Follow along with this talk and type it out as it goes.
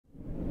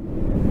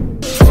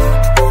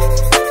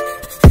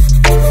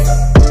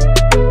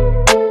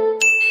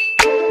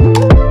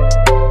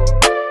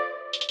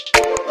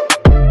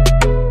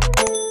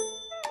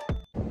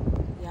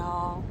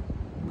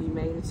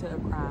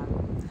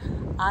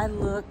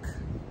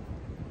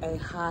a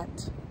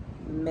hot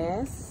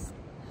mess.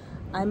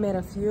 I met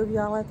a few of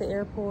y'all at the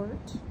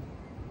airport.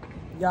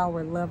 Y'all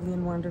were lovely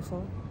and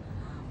wonderful.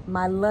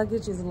 My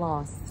luggage is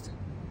lost.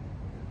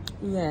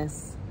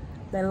 Yes,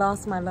 they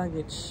lost my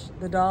luggage.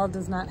 The doll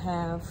does not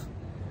have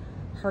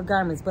her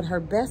garments, but her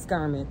best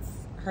garments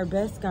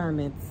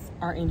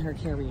are in her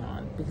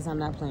carry-on because I'm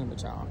not playing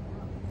with y'all.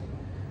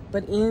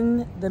 But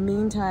in the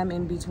meantime,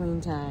 in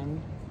between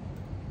time,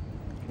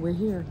 we're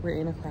here, we're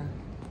in Accra.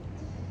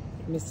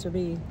 Mr.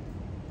 B,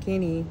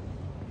 Kenny.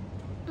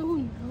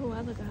 Oh no,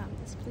 I look a hot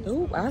mess, please.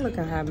 Oh, I look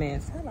a hot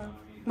mess. Hello.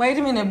 Wait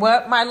a minute,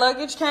 what? My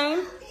luggage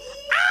came?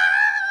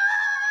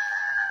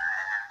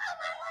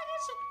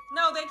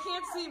 No, they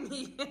can't see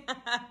me.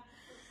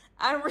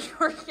 I'm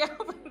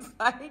Calvin's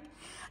like,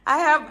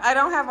 I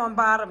don't have on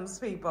bottoms,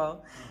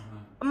 people.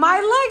 My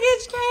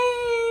luggage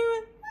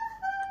came.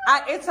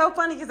 It's so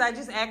funny because I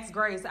just asked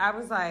Grace. I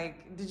was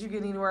like, did you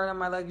get any word on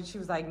my luggage? She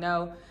was like,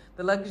 no.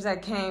 The luggage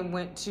that came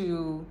went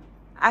to,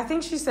 I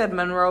think she said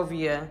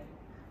Monrovia,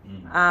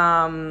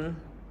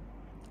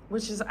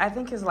 which is, I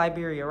think is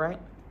Liberia, right?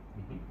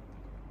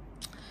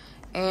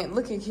 And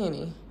look at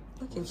Kenny.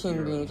 Look at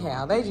Kenny and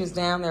Cal. They just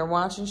down there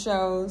watching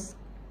shows.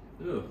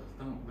 Ugh,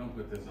 don't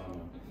put this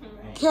on.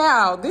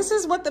 Cal, this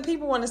is what the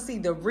people want to see.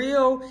 The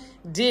real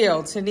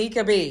deal,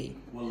 Tanika B.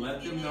 Well,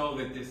 let them know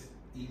that this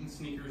eating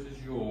Snickers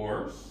is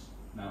yours,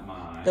 not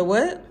mine. The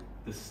what?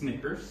 The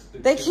Snickers.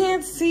 They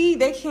can't see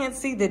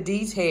the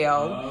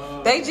detail.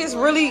 Oh. They just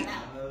really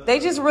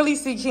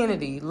see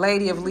Kennedy,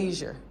 Lady of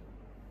Leisure.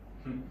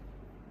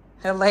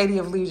 A lady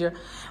of leisure.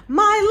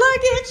 My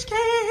luggage came.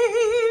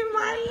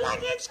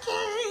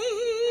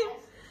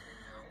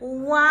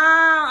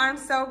 Wow, I'm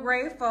so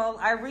grateful.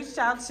 I reached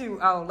out to,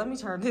 oh, let me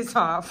turn this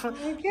off. Oh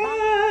my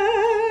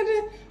God,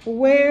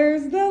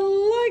 where's the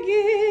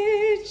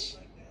luggage?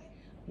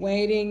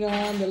 Waiting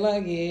on the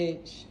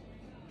luggage.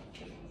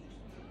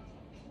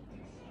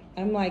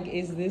 I'm like,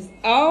 is this,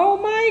 oh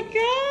my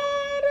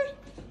God.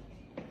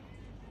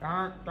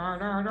 Dun, dun,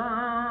 dun,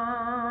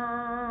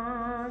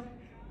 dun.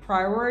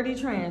 Priority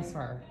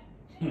transfer.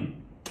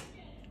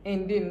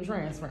 And didn't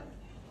transfer.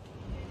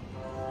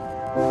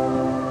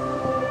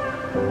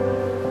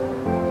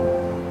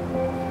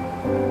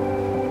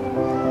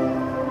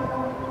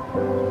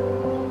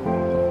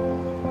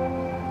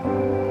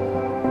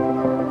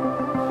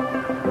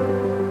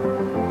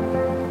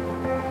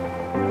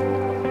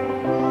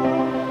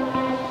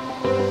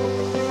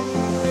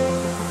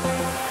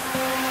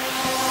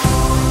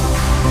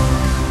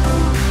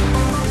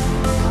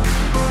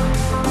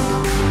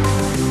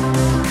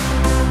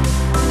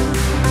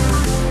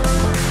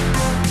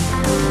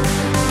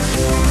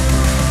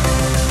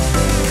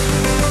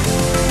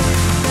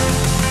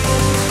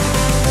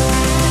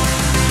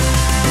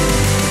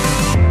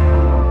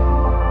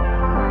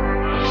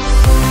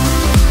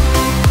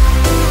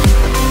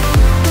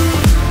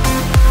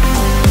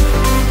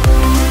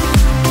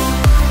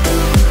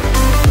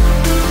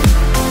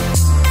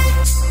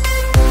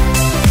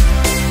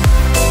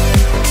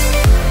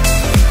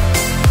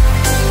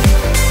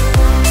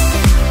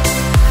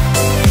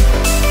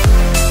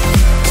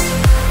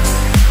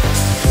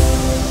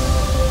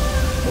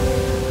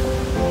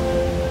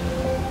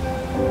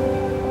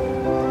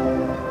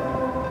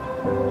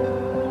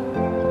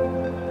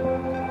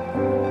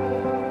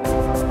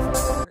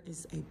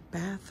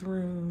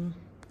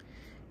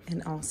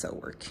 And also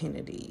where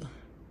Kennedy,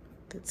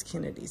 that's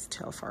Kennedy's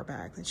Telfar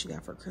bag that she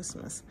got for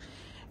Christmas.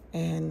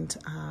 And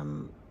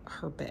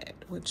her bed,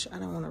 which I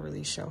don't want to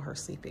really show her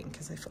sleeping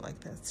because I feel like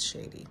that's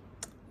shady.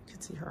 You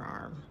can see her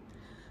arm.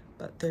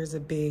 But there's a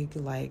big,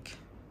 like,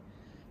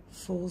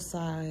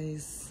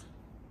 full-size,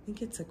 I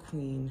think it's a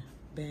queen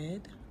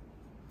bed.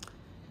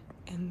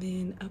 And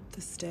then up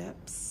the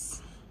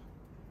steps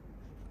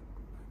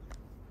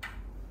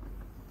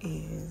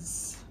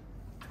is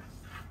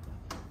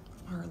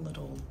our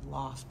little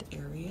loft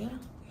area.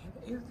 We have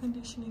air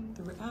conditioning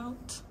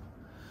throughout.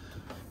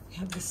 We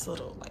have this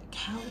little like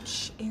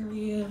couch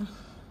area.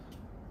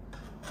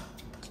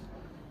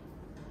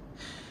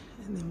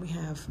 And then we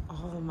have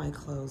all of my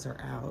clothes are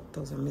out.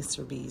 Those are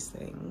Mr. B's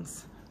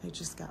things. I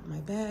just got my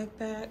bag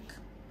back.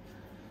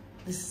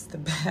 This is the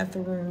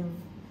bathroom.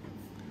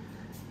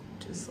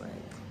 Just like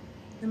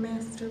the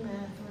master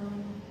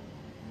bathroom.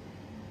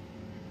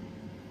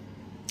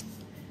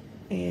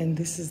 And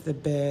this is the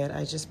bed.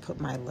 I just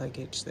put my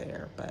luggage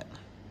there, but,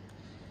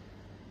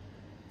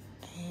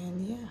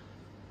 and yeah.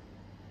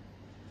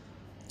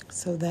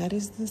 So that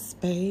is the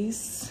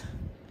space.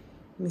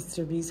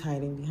 Mr. B's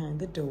hiding behind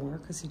the door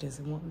because he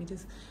doesn't want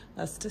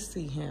us to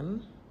see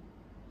him.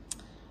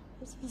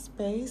 This is the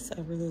space.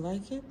 I really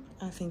like it.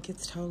 I think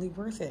it's totally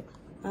worth it.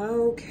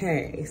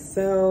 Okay,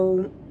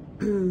 so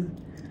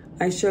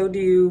I showed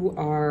you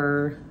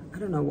our, I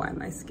don't know why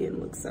my skin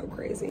looks so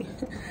crazy.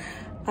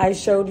 I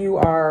showed you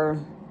our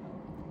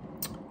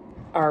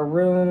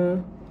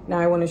room. Now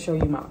I want to show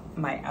you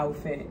my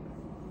outfit.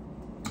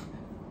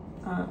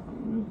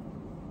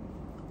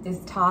 This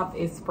top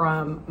is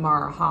from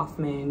Mara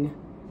Hoffman.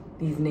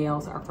 These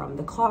nails are from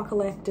the Claw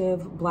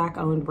Collective,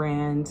 Black-owned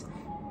brand.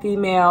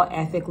 female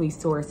ethically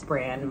sourced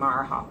brand,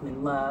 Mara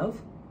Hoffman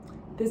Love.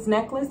 This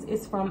necklace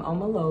is from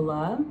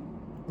Omalola.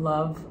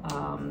 Love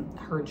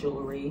her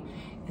jewelry.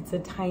 It's a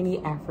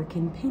tiny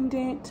African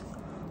pendant.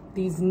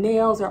 These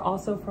nails are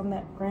also from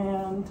that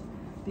brand.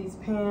 These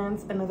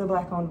pants, another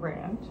black-owned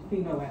brand,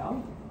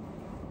 Noel.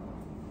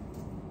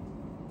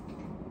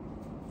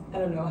 I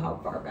don't know how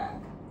far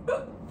back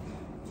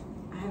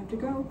I have to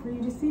go for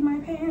you to see my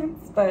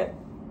pants, but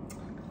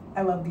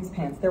I love these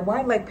pants. They're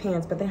wide leg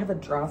pants, but they have a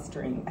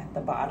drawstring at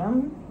the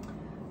bottom.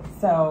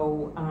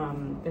 So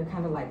they're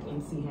kind of like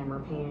MC Hammer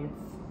pants.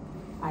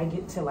 I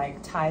get to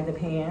like tie the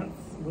pants,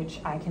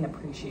 which I can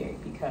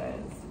appreciate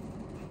because,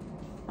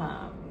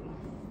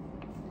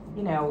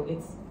 you know,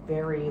 it's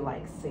very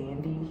like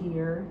sandy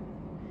here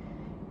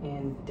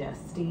and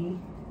dusty.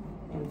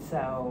 And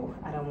so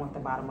I don't want the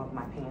bottom of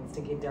my pants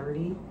to get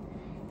dirty.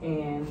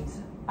 And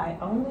I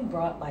only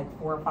brought like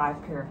 4 or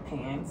 5 pair of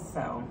pants.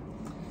 So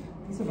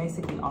these are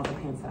basically all the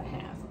pants I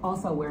have.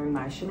 Also wearing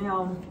my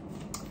Chanel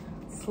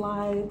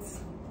slides,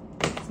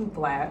 some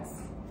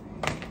flats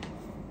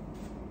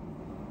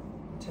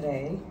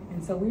today.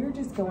 And so we are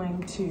just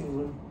going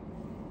to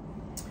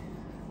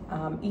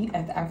eat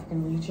at the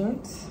African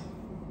Regent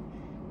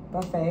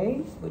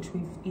buffet, which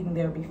we've eaten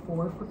there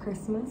before for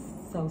Christmas.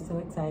 So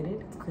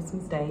excited. It's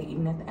Christmas Day,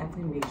 eating at the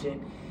African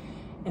Regent.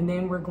 And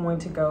then we're going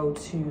to go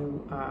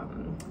to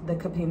the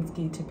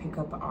Kempinski to pick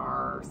up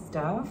our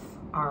stuff,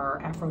 our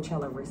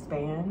Afrochella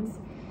wristbands.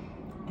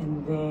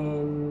 And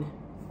then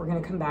we're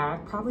gonna come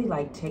back, probably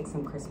like take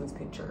some Christmas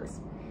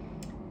pictures.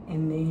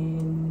 And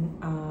then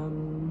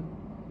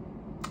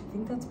I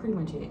think that's pretty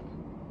much it.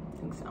 I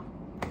think so.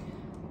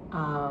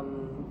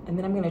 And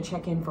then I'm gonna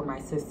check in for my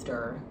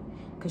sister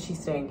because she's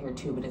staying here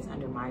too, but it's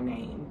under my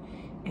name.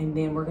 And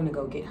then we're gonna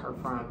go get her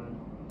from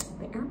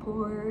the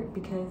airport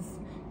because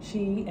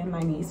she and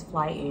my niece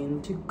fly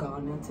in to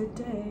Ghana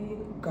today.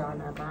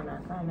 Ghana.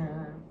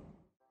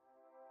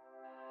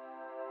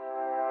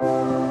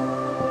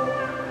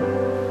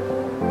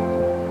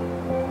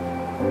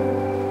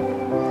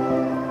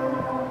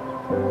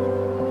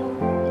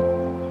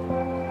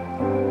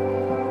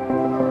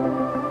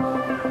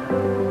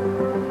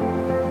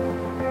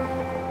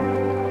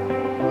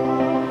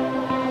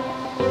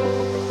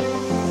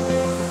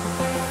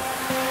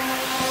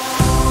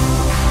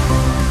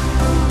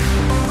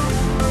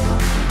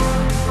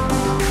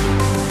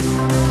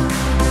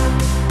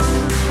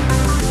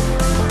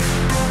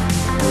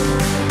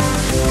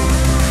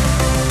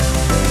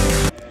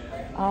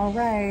 All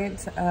right,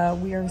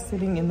 we are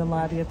sitting in the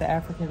lobby at the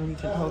African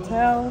Regent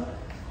Hotel.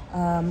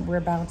 We're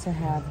about to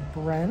have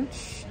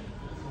brunch.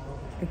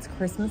 It's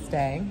Christmas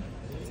Day,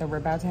 so we're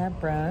about to have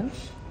brunch.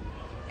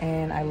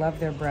 And I love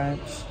their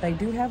brunch. They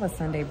do have a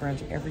Sunday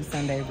brunch every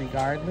Sunday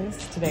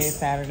regardless. Today is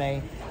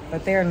Saturday,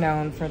 but they're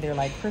known for their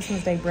like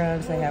Christmas Day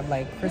brunch. They have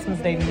like Christmas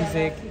Day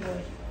music.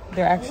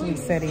 They're actually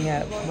setting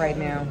up right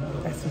now.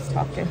 That's who's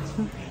talking.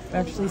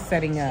 They're actually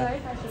setting up.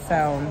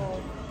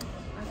 So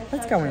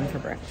let's go in for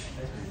brunch.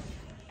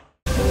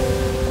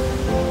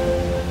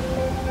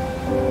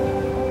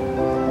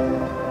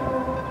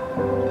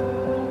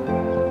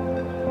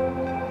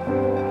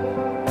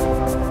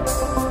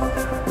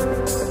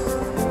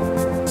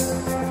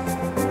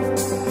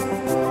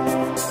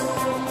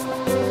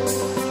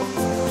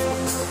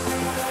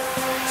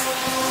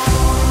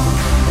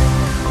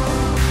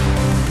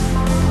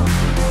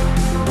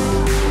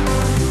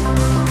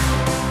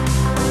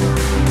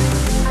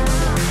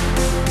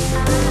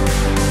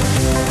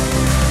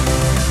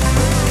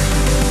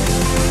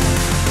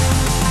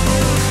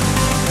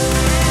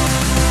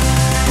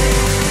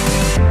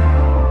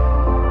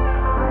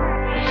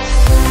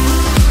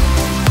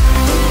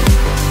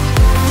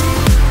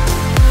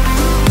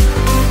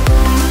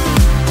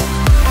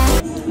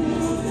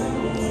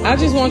 I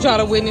just want y'all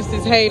to witness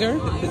this hater.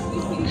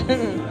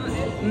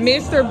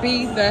 Mr.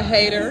 B, the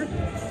hater.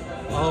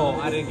 Oh,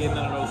 I didn't get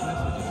none of those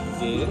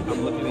messages. You did.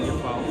 I'm looking at your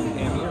phone.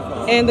 Hand me your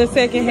phone. And the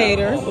second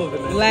hater,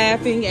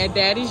 laughing at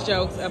Daddy's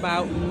jokes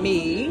about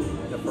me.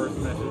 The first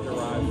message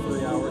arrived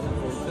 3 hours and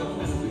 47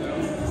 minutes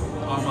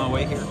ago. On my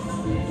way here.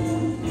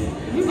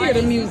 You hear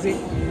the music.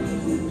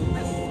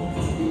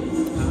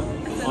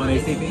 On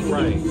ACB?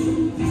 Right.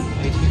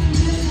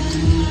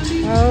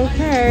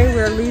 Okay,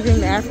 we're leaving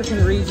the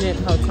African Regent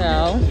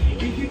Hotel.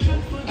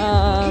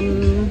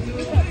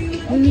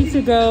 We need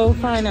to go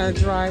find our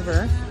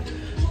driver.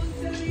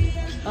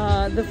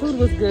 The food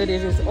was good.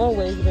 It is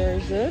always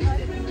very good.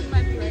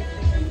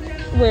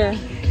 Where?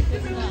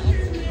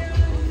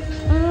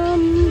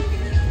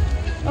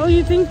 Oh,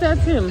 you think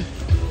that's him?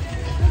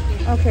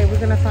 Okay, we're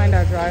gonna find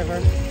our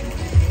driver.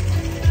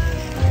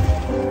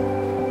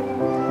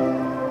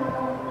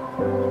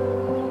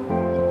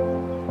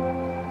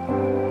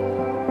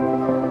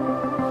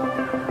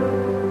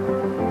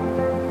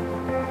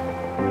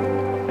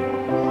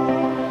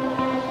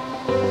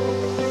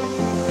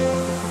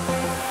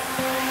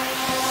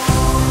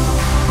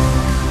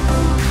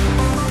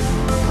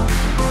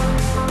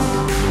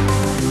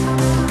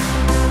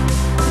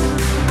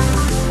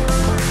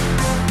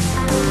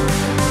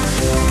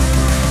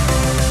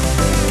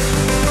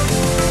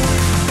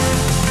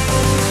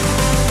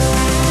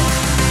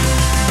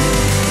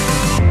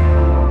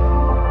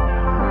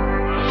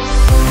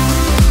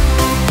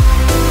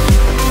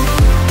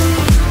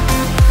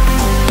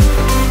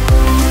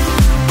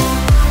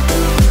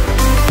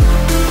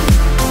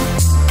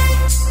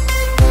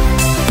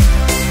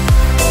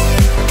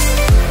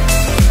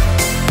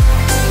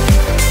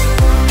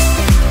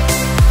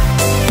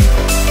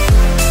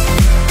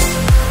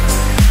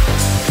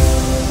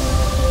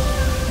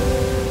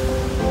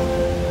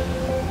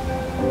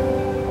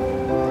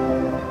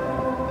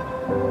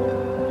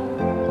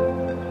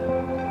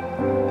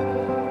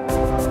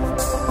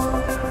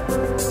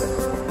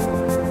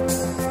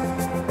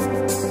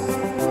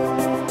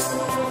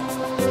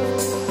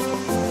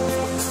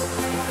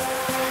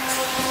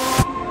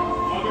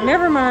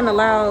 Never mind the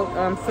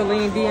loud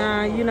Celine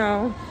Dion. You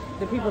know,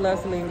 the people love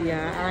Celine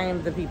Dion. I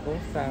am the people,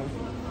 so.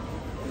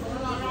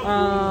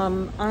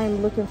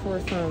 I'm looking for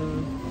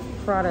some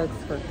products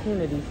for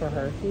Kennedy for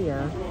her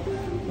hair.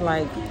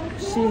 Like,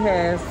 she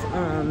has,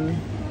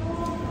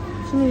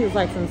 she needs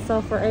like some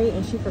sulfur 8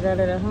 and she forgot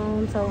it at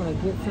home, so I want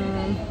to get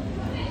some.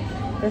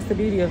 That's the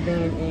beauty of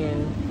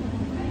being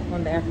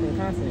on the African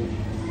continent.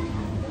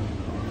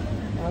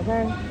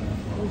 Okay?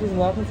 You just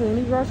walk into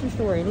any grocery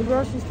store,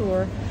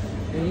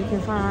 and you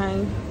can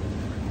find,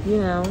 you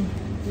know,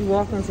 you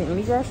walk into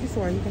any grocery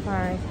store and you can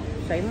find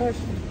Shea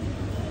Moisture.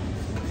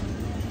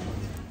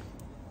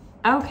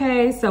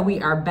 Okay, so we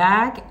are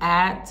back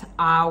at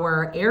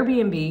our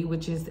Airbnb,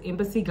 which is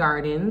Embassy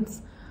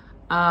Gardens.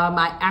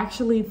 I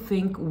actually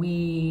think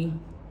we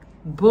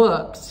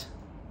booked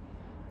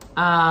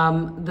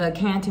the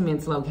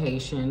Cantonments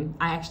location.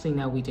 I actually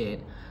know we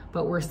did,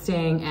 but we're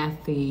staying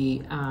at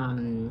the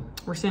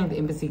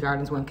Embassy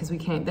Gardens one because we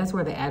can't. That's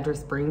where the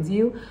address brings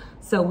you.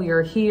 So we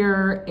are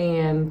here,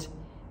 and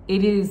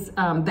it is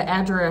the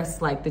address,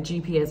 like the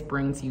GPS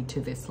brings you to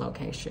this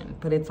location,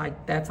 but it's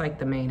like that's like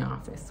the main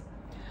office.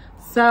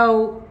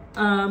 So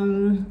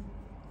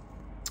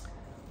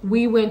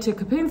we went to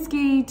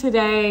Kempinski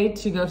today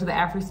to go to the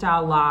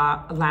Afri-Style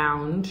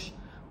Lounge,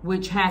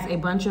 which has a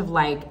bunch of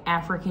like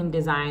African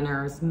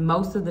designers.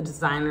 Most of the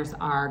designers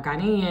are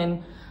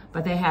Ghanaian,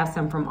 but they have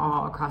some from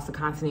all across the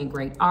continent.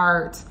 Great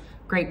art,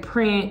 great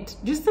print,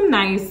 just some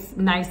nice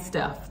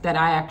stuff that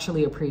I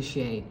actually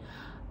appreciate.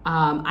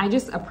 I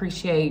just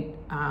appreciate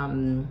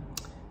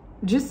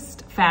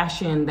just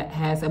fashion that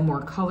has a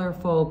more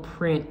colorful,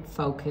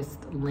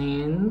 print-focused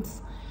lens,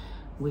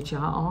 which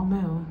y'all all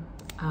know.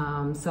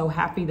 So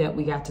happy that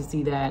we got to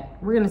see that.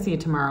 We're gonna see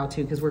it tomorrow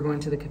too, because we're going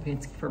to the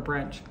Kempinski for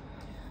brunch.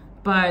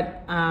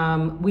 But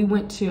we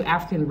went to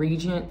African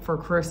Regent for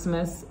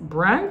Christmas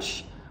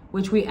brunch,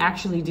 which we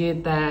actually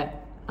did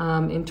that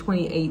in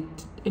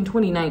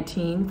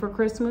 2019 for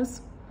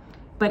Christmas.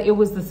 But it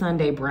was the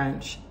Sunday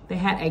brunch. They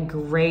had a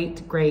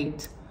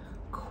great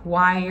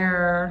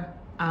choir.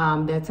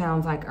 That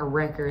sounds like a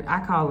record.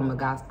 I call them a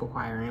gospel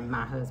choir, and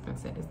my husband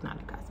said it's not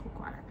a gospel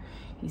choir.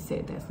 He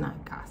said that's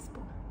not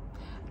gospel.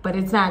 But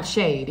it's not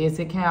shade, is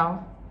it,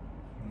 Cal?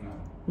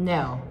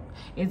 No,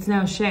 it's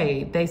no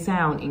shade. They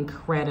sound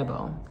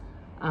incredible.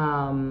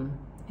 And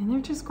they're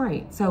just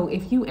great. So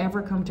if you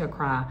ever come to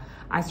Accra,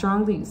 I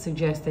strongly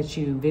suggest that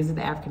you visit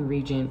the African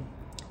Regent.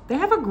 They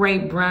have a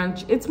great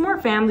brunch. It's more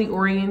family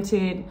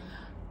oriented.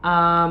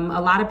 A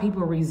lot of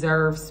people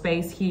reserve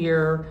space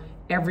here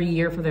every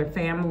year for their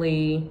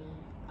family.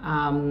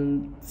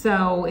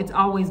 So it's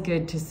always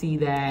good to see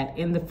that.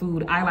 In the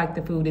food, I like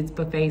the food, it's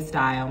buffet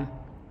style.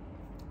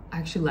 I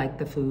actually like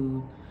the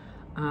food.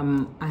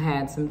 I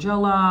had some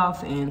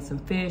jollof and some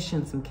fish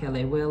and some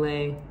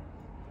kelewele,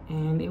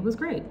 and it was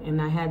great.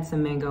 And I had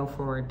some mango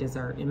for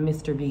dessert, and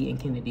Mr. B and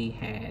Kennedy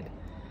had,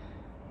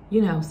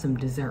 you know, some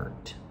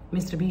dessert.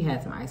 Mr. B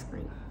had some ice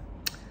cream.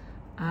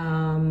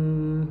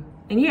 And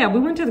yeah, we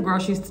went to the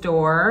grocery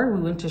store.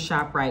 We went to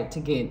ShopRite to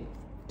get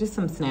just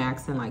some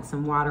snacks and like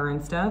some water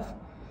and stuff.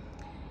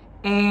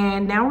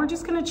 And now we're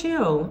just gonna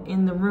chill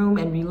in the room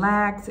and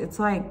relax. It's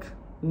like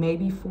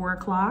maybe 4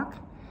 o'clock.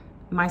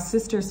 My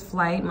sister's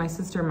flight, my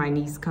sister and my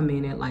niece come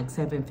in at like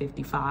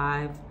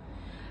 7:55.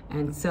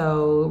 And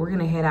so we're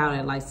gonna head out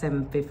at like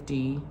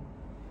 7:50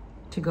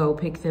 to go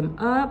pick them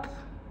up.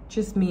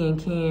 Just me and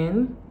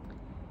Ken.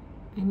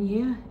 And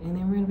yeah, and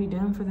then we're gonna be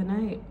done for the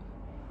night.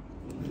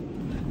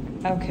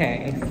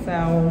 Okay,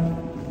 so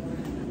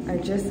I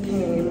just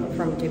came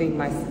from getting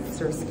my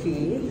sister's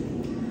key,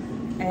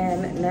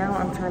 and now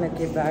I'm trying to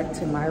get back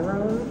to my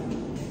room.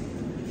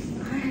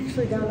 I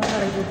actually don't know how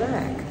to get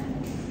back.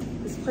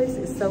 This place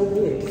is so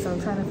big, so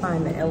I'm trying to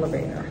find the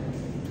elevator.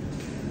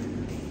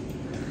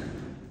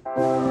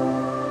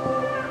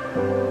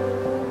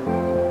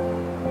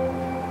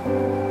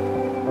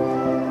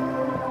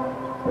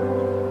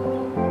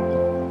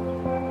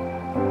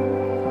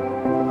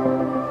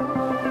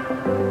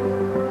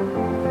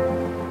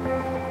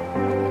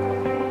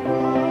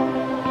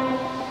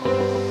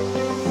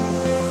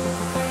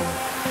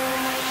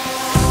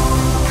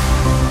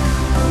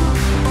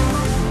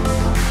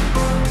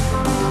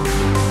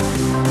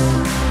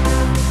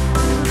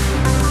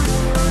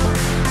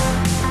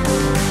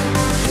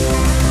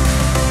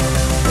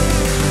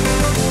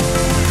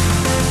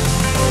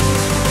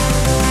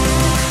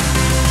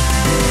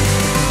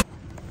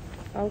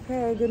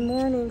 Okay, good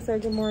morning. Say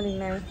good morning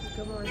now.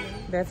 Good morning.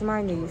 That's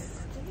my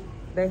niece.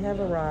 They have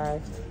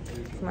arrived.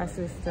 It's my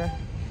sister,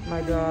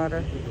 my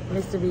daughter.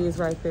 Mr. B is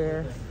right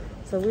there.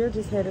 So we're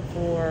just headed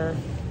for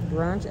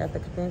brunch at the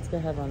Kempinski. I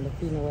have on the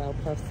female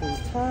puff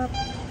sleeve top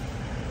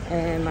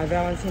and my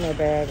Valentino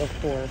bag, of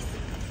course.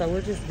 So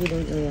we're just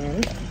getting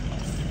in,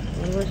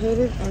 and we're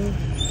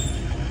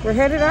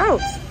headed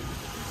out.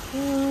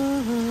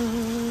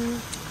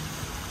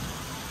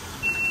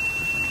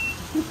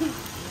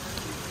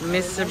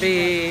 Mr.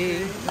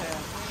 B.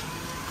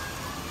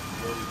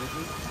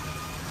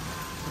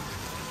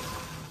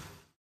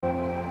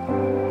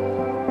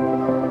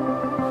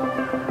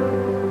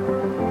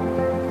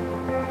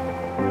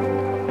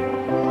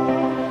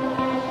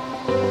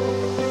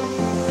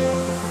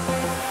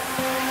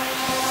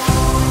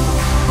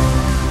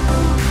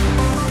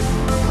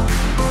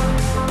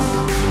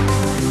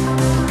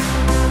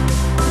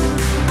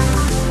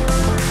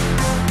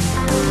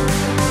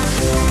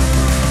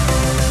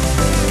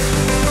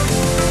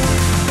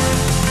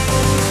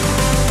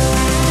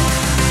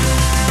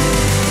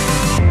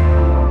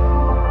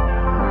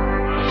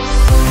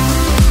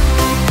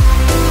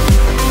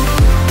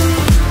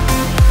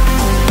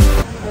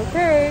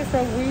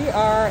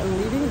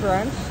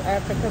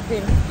 the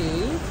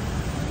Kempinski.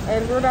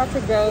 And we're about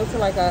to go to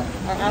like an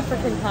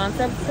African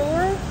concept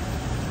store.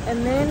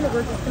 And then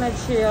we're just gonna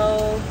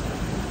chill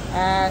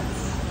at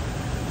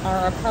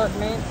our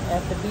apartment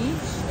at the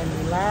beach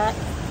and relax.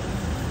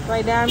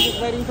 Right now I'm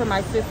just waiting for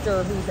my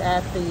sister who's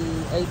at the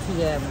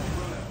ATM.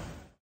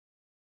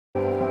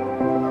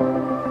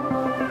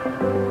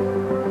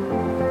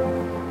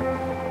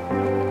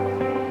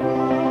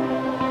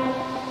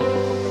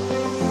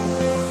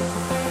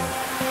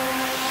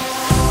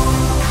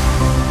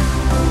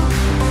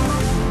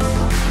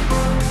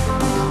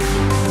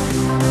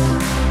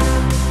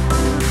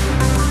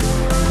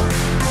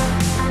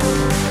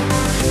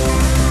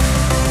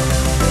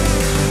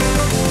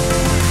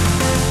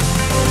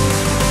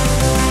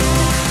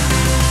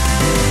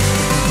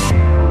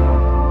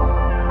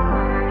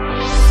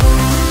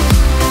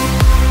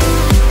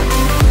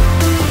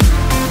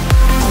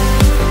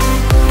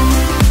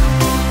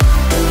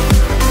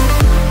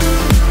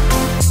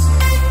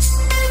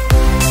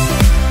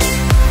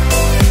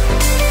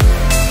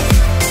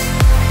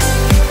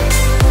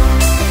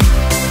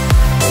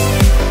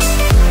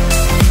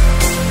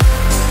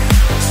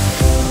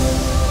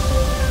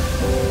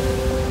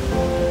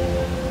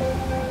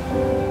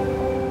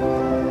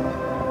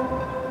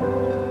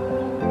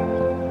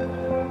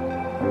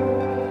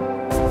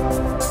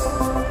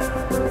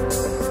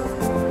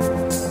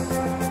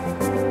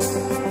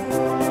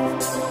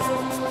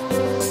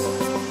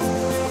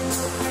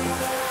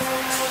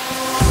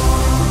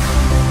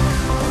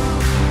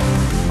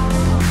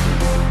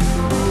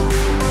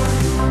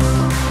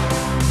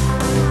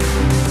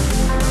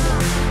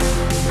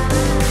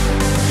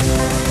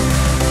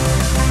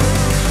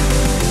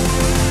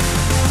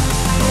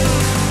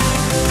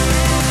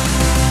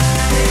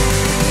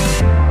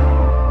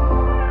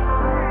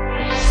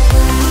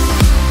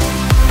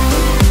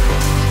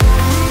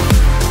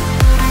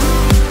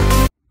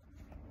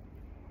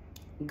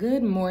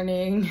 Good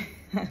morning.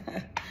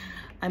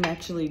 I'm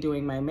actually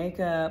doing my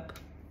makeup.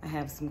 I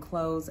have some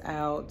clothes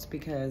out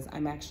because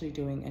I'm actually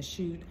doing a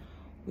shoot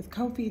with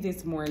Kofi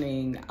this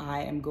morning.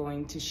 I am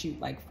going to shoot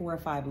like 4 or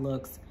 5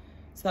 looks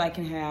so I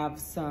can have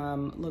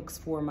some looks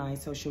for my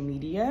social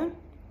media.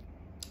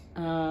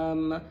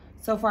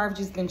 So far I've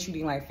just been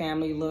shooting like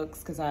family looks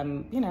because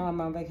I'm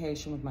on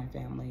vacation with my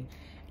family.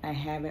 I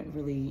haven't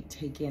really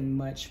taken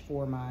much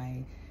for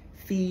my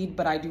feed,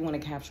 but I do want to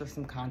capture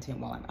some content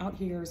while I'm out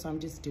here, so I'm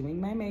just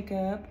doing my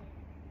makeup.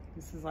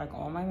 This is like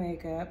all my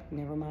makeup,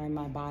 never mind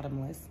my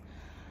bottomless.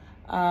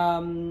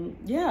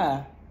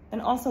 Yeah,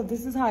 and also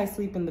this is how I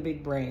sleep in the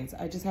big braids.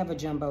 I just have a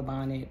jumbo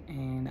bonnet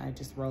and I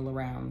just roll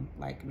around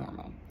like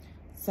normal.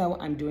 So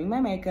I'm doing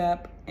my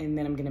makeup and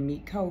then I'm gonna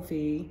meet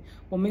Kofi.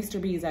 Well, Mr.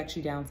 B is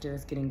actually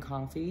downstairs getting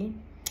coffee.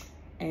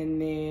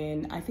 And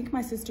then I think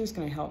my sister's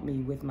gonna help me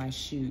with my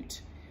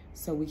shoot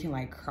so we can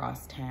like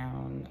cross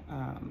town.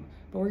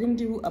 But we're gonna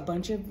do a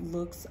bunch of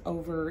looks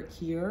over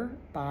here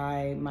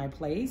by my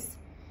place.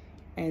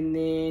 And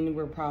then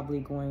we're probably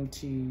going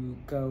to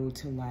go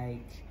to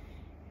like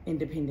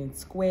Independence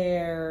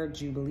Square,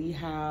 Jubilee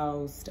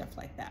House, stuff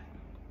like that.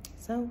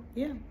 So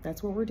yeah,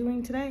 that's what we're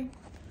doing today.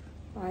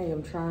 I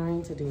am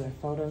trying to do a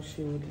photo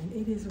shoot and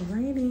it is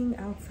raining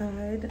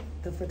outside.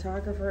 The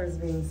photographer is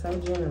being so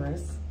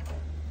generous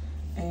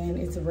and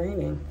it's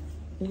raining.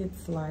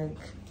 It's like,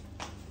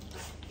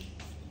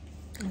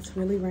 it's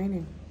really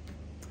raining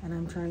and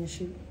I'm trying to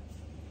shoot.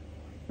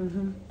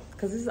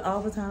 Because this is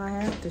all the time I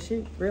have to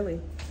shoot,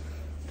 really.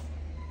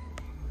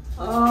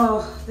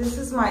 Oh, this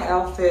is my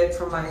outfit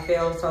from my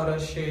failed photo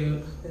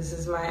shoot. This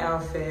is my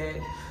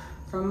outfit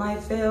from my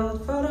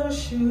failed photo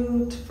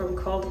shoot from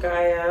Cult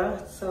Gaia.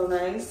 It's so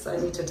nice. I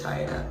need to tie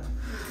it up,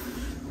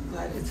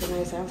 but it's a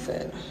nice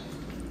outfit.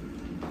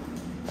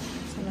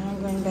 So now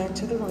I'm going back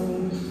to the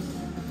room.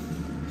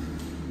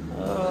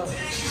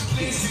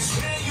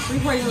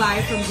 Reporting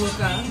live from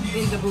Buka,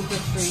 in the Buka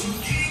street.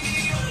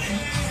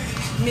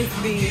 Miss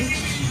B,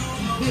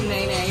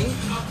 Nene.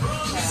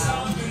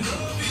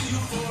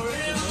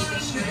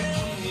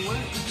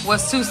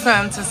 What's too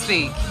stunned to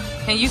speak?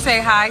 Can you say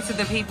hi to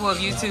the people of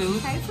YouTube?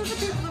 Hi to the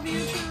people of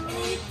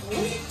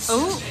YouTube.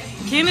 Oh,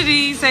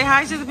 Kennedy, say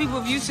hi to the people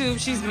of YouTube.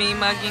 She's me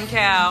mugging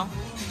Cal.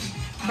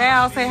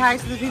 Cal, say hi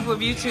to the people of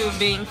YouTube,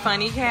 being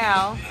funny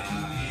Cal.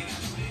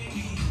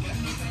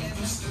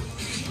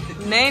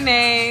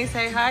 Nene,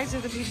 say hi to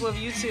the people of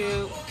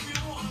YouTube.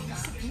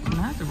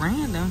 Not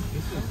random.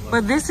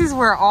 But this is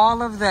where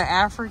all of the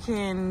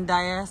African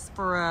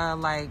diaspora,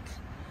 like,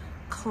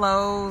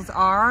 clothes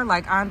are.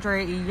 Like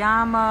Andre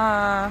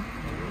Iyama.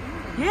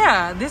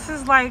 Yeah, this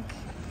is like,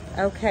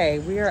 okay,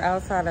 we are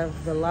outside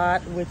of the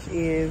lot, which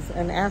is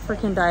an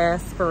African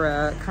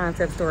diaspora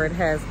concept store. It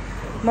has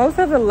most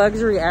of the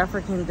luxury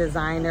African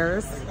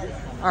designers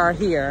are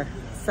here.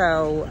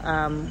 So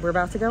we're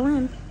about to go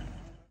in.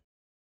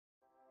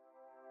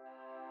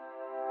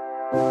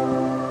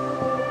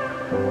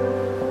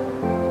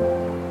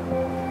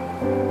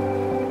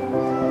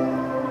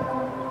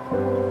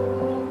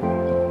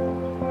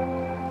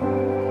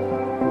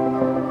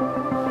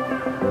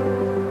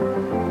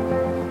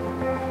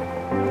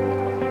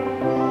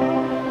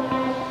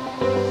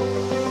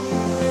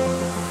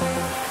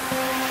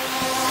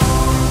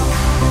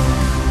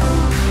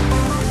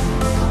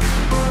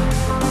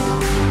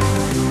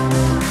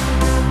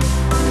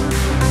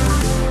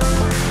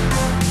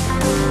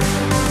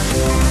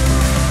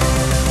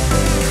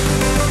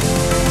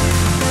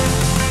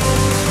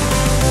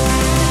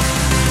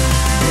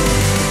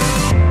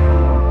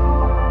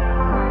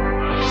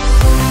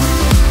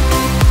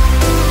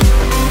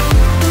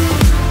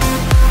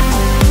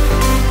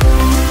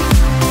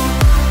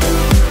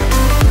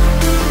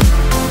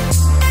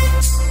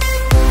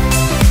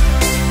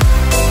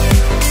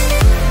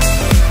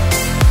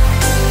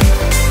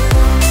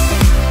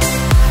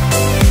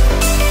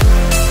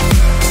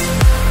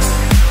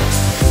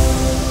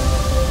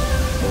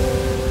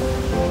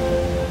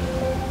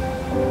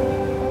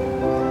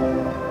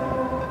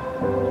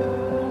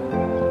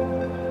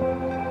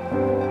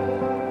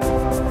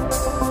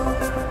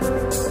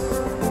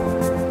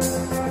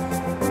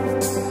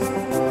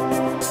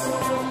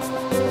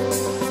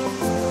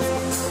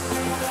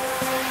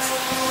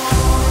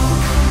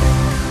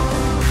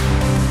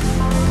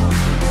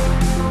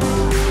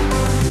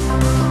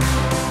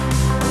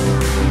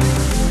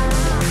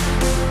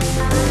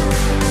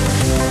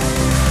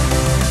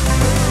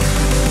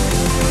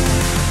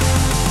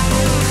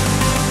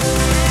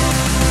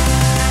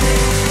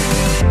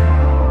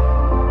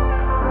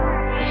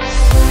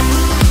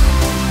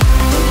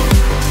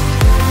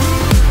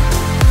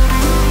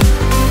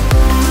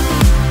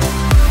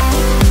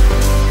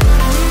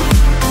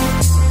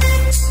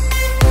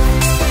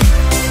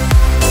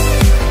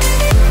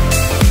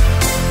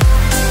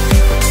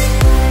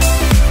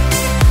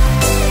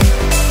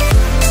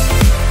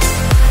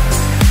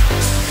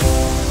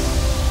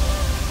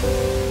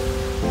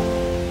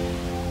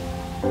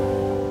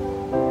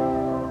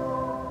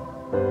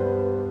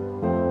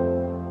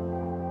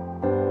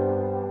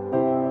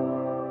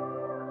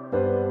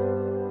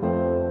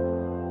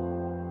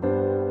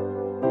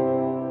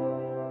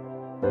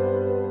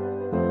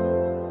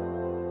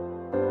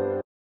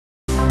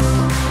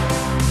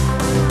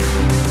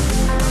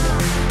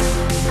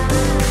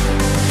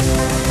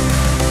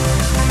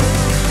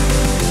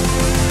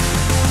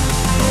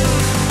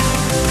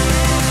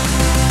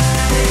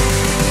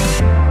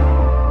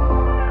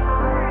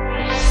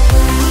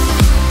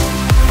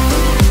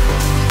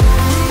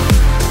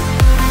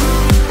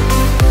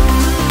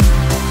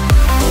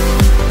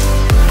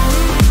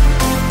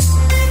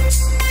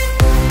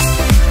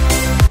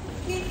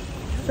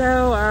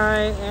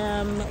 I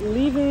am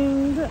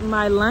leaving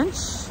my lunch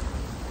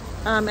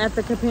at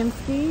the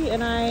Kempinski,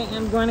 and I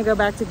am going to go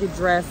back to get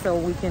dressed so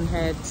we can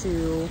head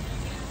to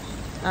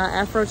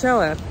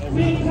Afrochella.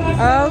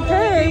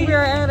 Okay, we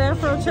are at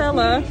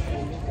Afrochella.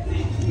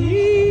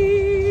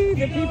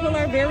 The people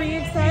are very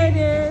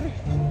excited.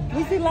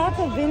 We see lots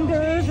of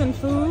vendors and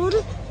food.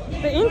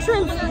 The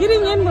entrance,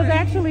 getting in was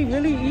actually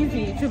really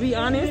easy, to be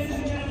honest.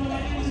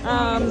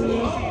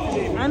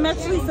 I'm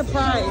actually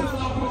surprised.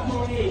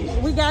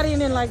 We got in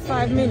like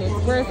 5 minutes,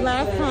 whereas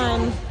last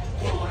time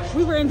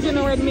we were in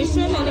general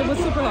admission and it was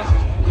super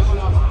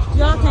long.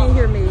 Y'all can't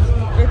hear me.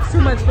 It's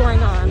too much going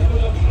on.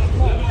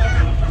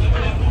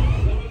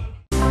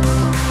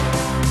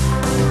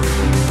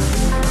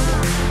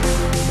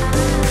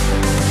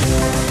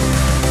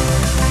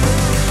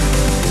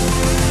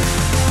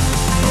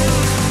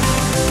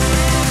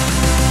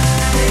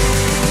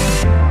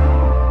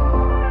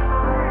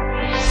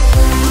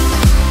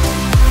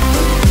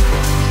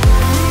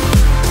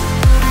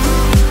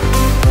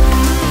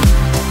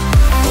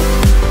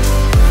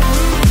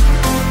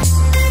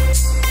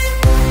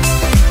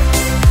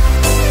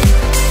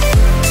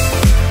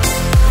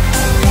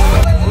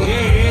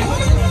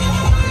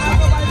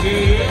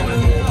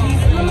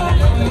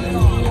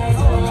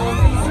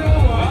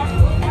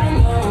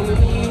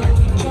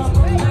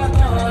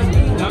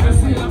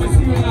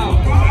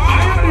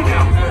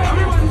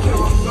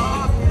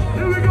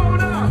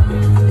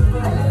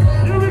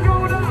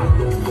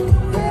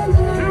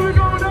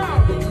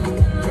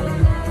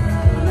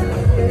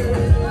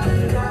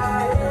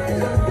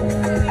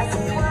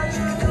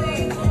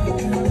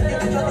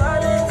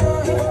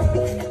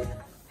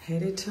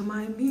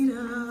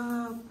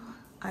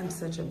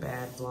 Such a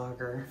bad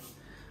vlogger.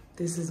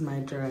 This is my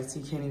dress.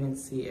 You can't even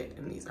see it,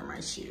 and these are my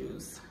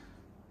shoes.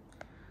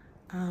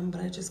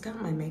 But I just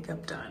got my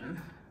makeup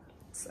done,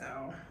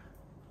 so.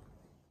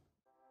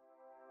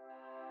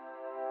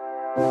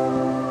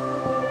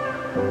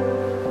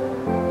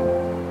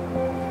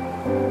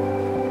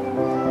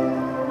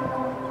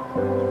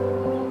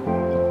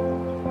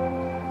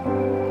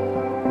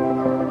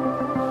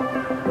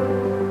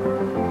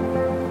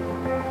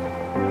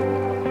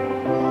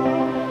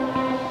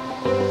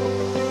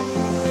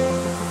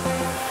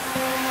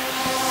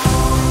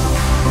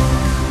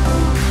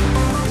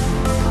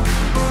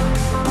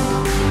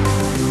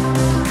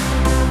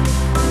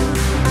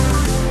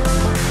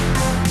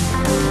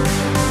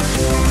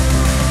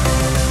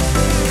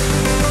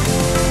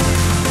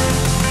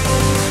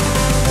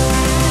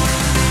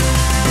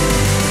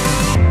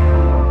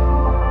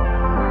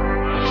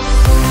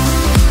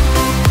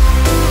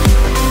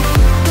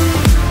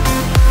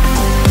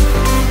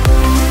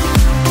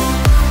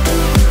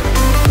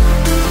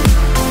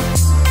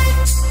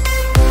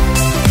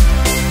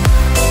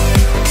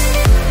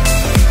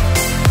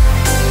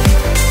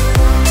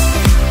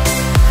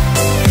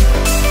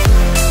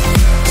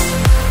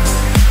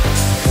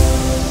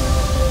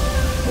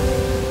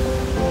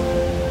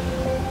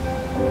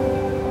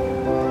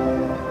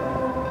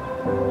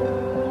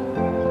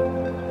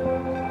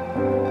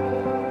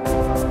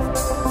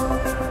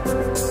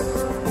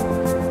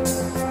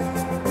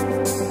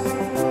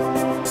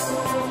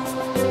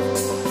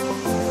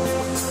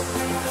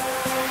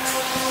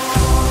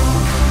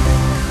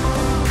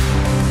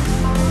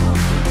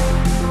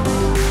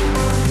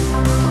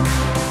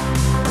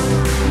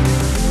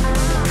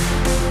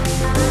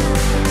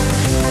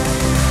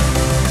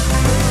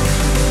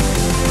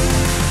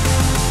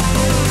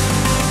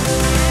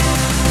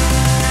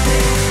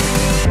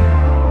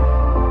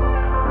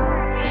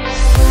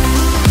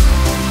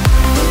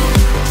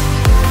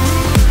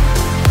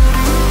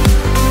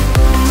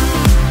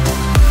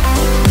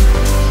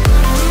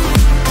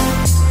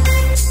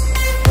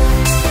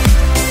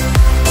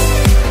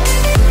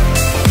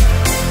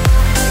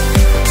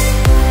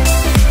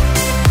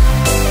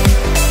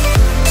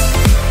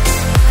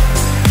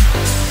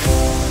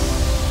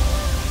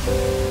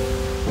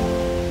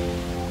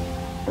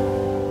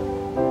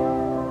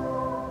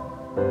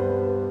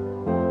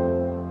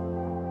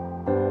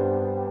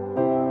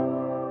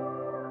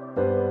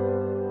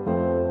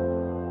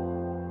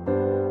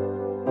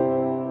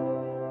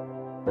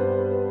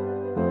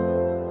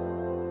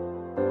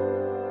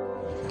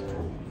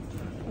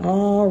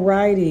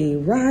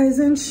 Alrighty, rise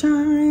and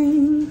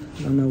shine.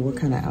 I don't know what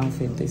kind of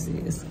outfit this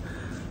is,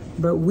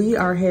 but we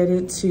are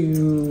headed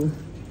to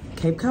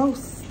Cape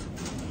Coast.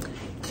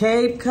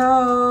 Cape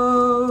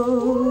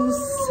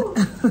Coast.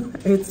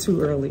 It's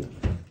too early.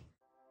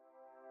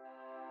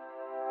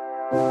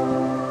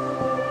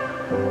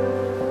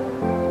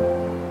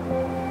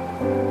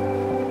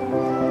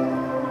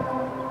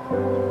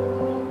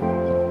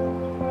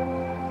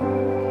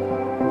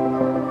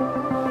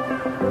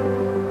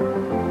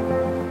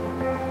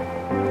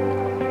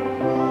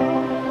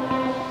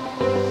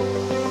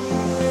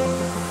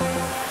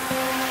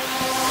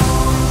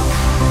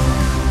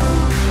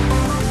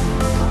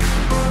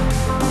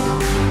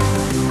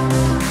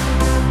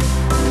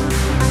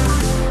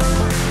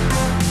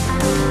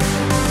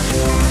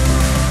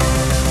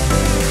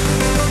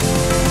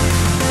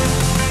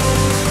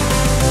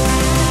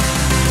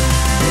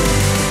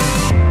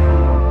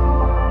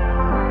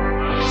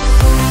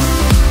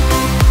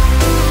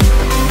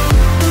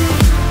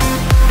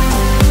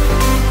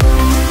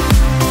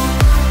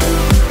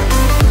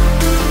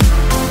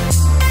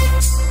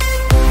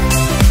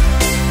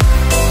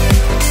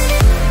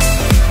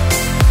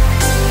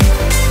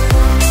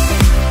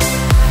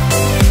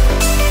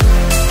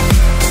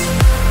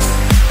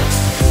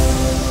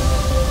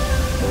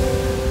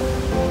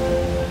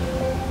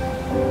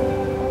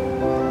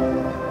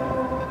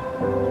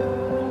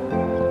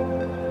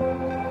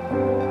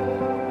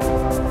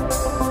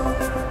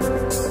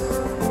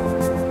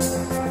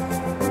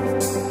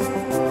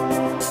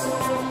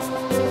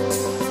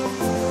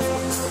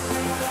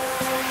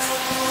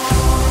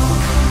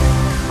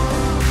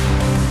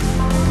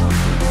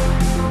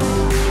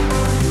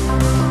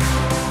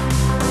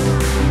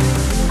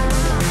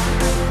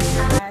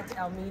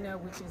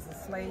 is a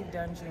slave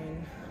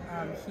dungeon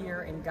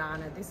here in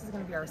Ghana. This is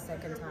going to be our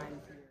second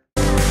time here.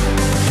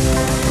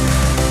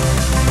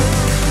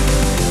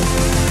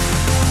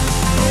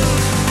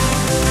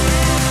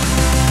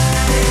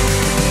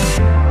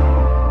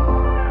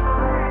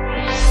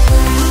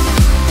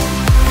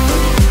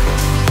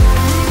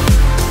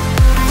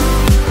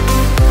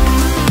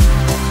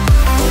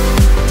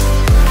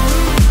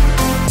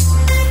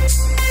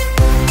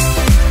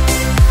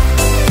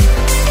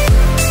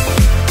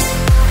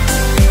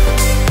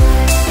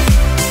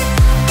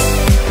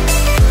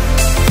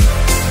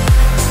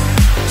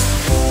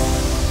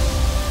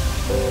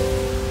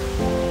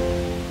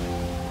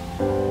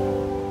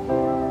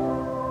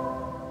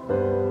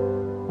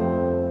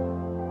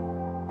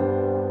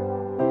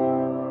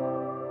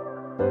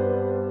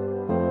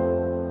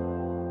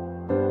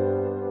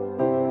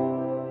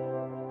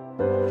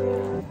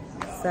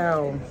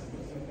 So,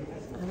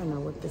 I don't know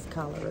what this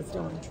collar is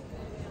doing,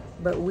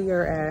 but we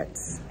are at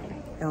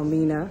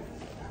Elmina,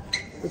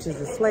 which is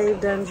a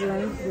slave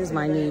dungeon. Here's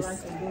my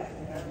niece.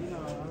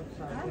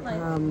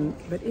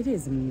 But it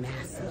is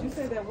massive.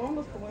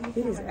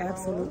 It is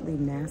absolutely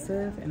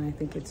massive, and I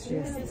think it's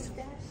just,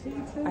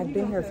 I've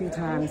been here a few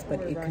times, but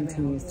it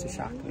continues to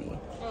shock me.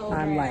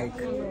 I'm like,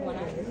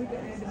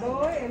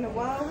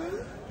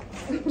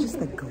 just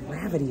the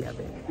gravity of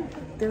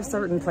it. There are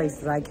certain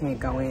places I can't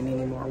go in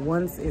anymore.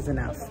 Once is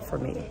enough for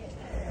me.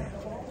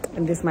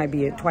 And this might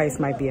be it, twice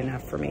might be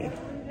enough for me.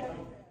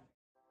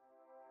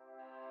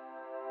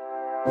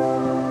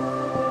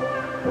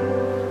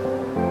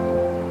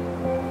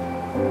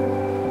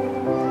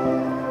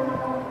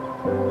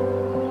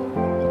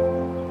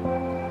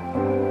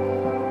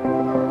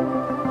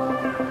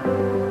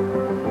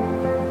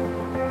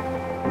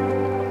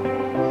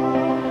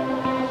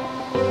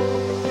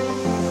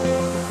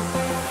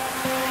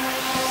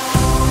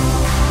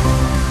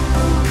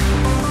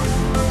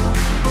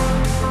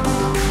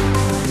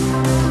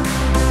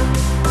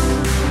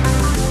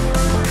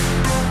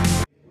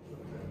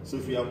 So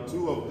if you have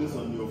two of this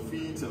on your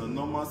feet in a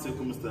normal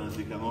circumstance,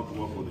 you cannot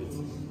work with it.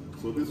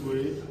 So this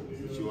way,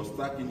 she was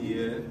stuck in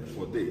here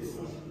for days.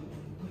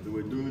 They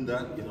were doing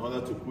that in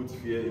order to put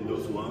fear in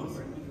those ones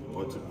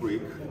or to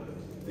break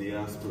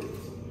their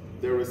spirits.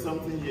 There is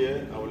something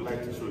here I would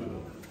like to show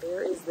you.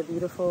 There is the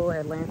beautiful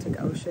Atlantic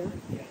Ocean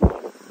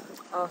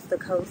off the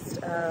coast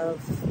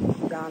of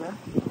Ghana,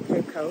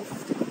 Cape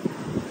Coast.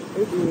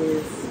 It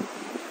is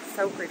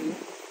so pretty.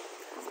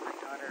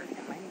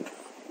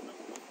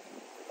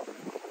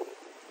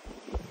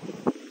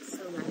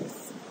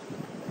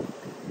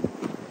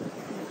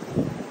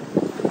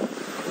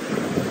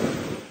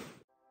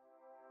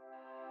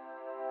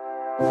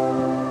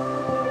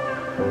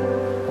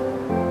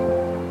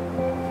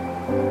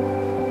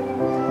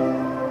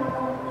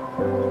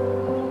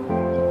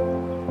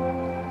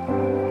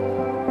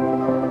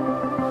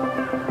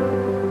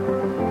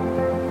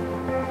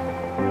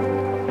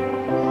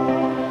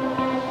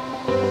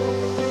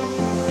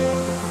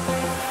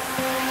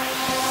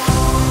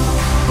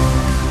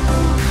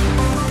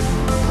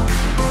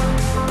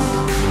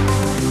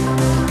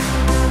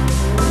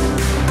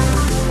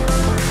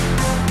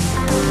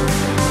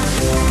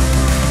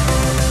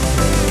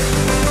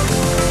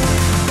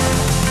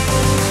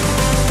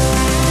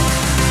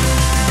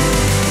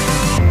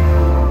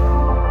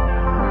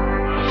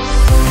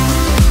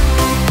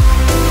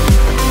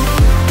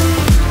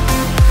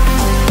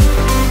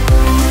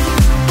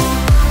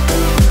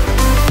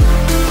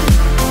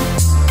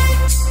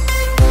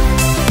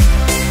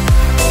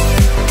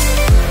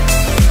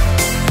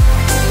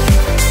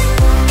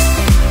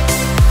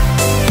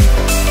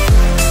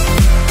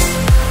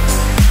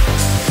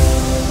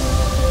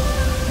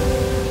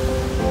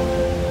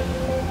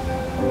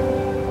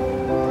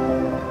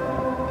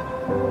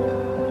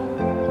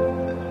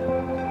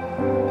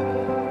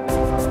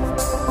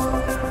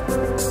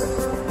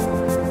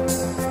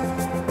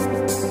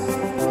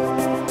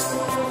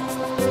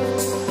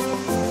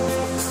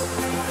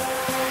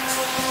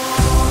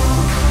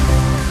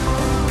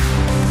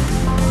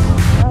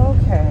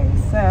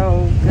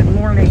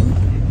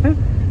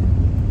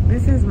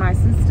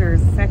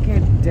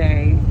 Second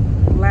day,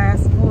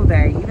 last full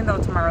day, even though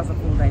tomorrow's a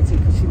full day too,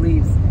 because she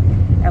leaves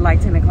at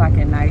like 10 o'clock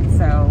at night.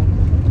 So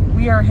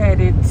we are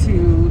headed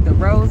to the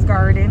Rose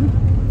Garden,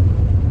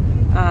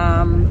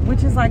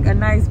 which is like a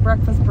nice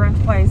breakfast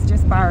brunch place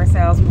just by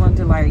ourselves. We wanted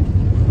to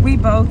we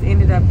both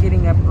ended up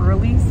getting up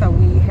early, so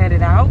we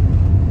headed out.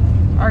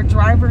 Our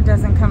driver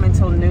doesn't come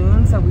until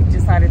noon, so we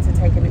decided to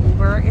take an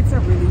Uber. It's a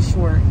really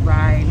short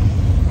ride.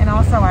 And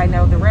also I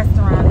know the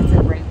restaurant is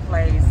a great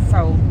place,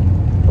 so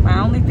my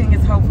only thing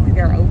is hopefully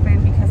they're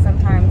open, because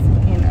sometimes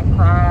in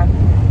Accra,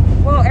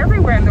 well,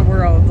 everywhere in the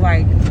world,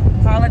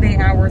 holiday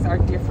hours are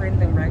different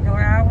than regular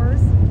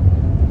hours.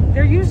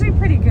 They're usually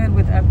pretty good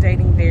with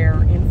updating their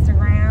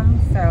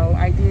Instagram, so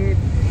I did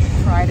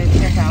try to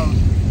check out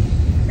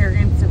their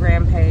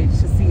Instagram page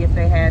to see if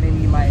they had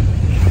any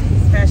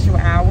special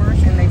hours,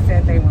 and they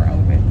said they were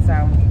open.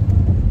 So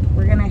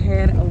we're gonna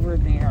head over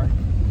there.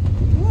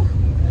 Whew,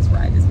 let's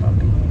ride this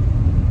puppy.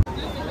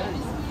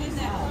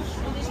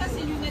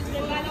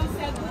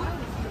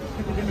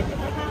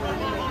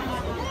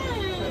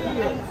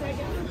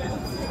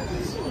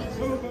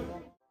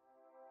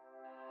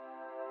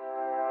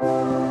 So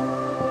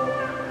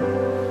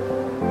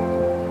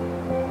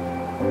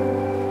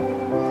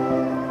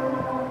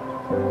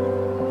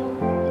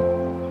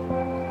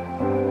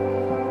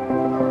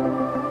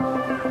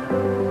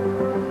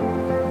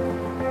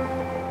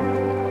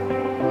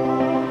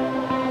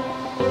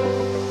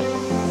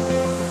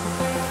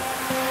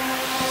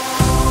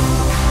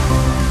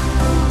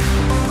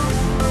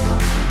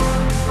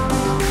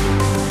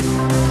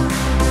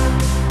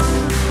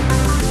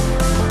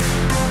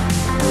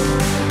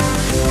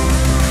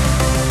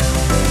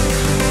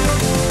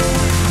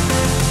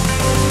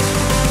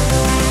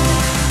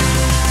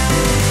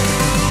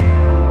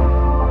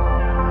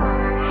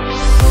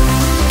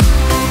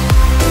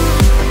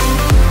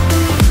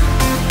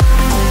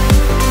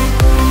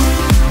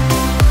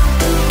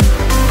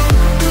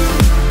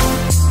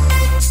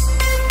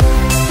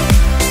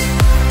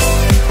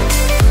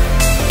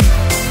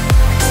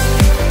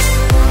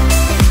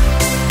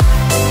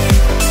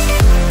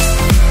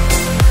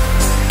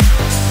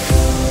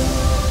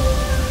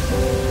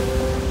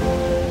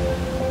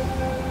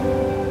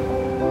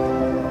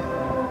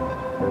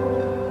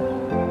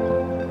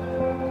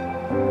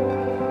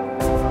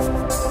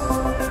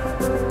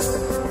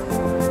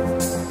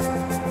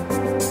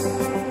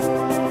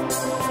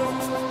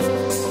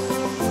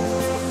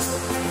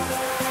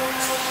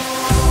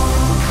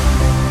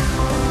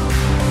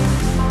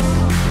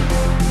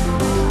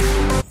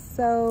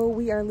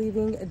we are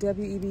leaving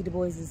W.E.B. Du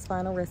Bois's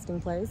final resting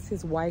place.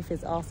 His wife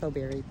is also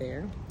buried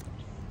there.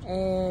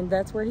 And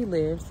that's where he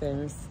lives.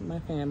 There's my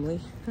family.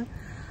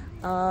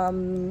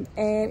 And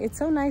it's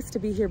so nice to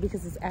be here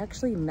because it's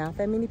actually not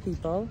that many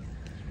people.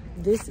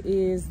 This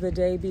is the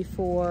day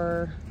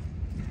before,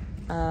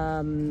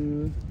 I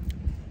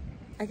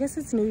guess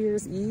it's New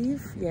Year's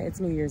Eve. Yeah,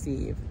 it's New Year's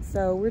Eve.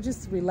 So we're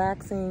just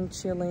relaxing,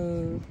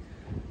 chilling,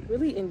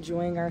 really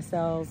enjoying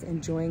ourselves,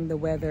 enjoying the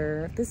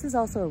weather. This is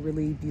also a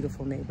really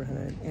beautiful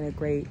neighborhood and a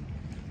great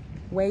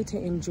way to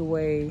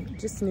enjoy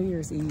just New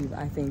Year's Eve,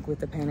 I think, with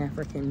the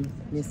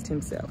Pan-Africanist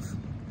himself.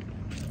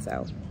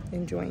 So,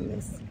 enjoying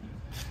this.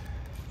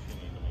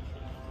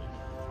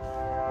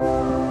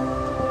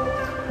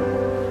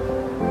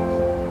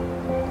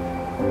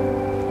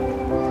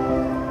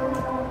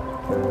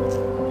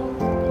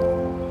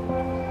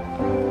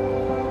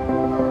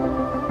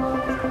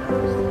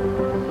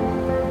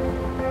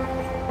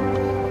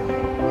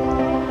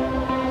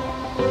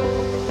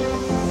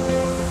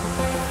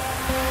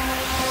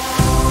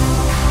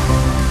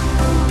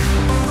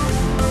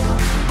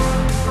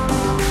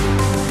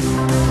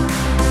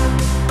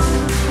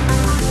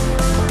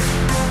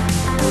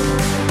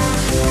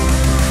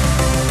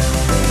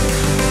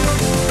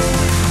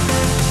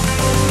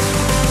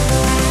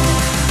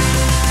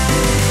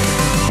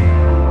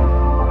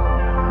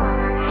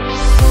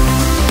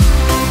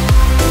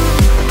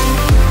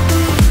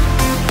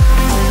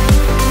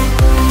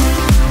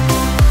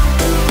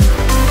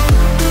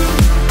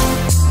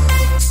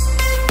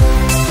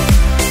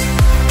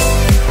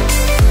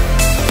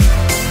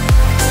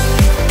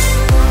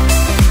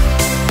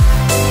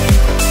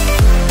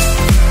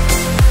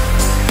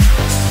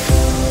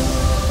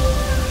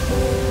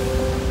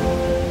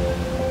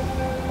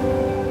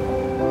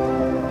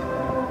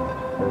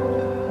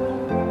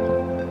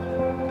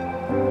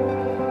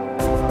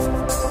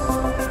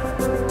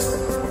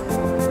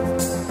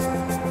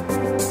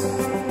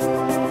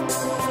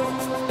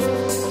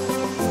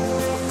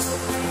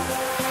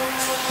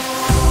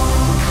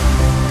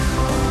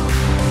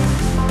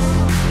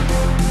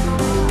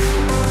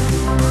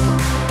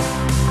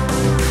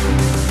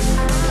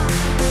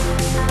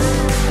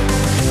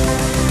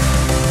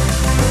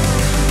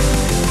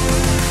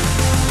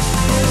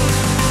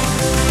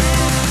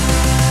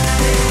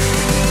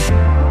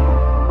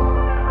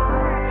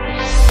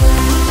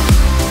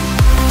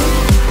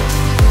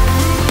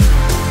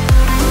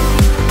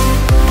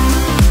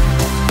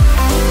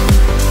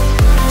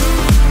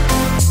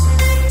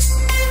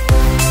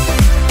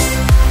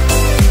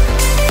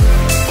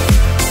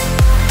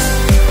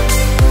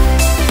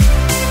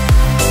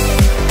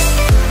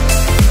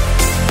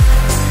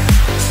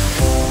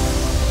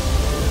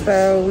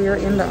 So we're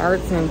in the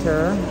art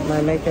center.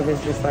 My makeup is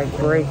just like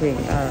breaking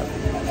up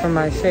from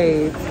my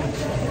shades.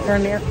 We're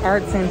in the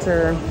art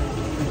center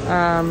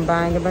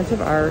buying a bunch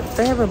of art.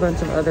 They have a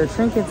bunch of other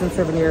trinkets and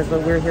souvenirs,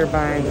 but we're here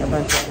buying a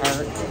bunch of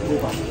art.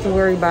 So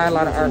we buy a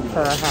lot of art for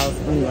our house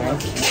anyway.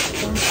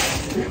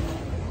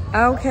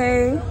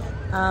 Okay.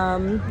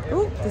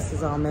 Oh, this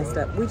is all messed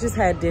up. We just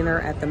had dinner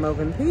at the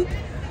Movenpick,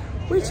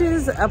 which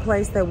is a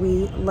place that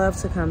we love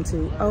to come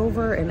to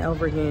over and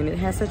over again. It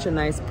has such a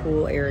nice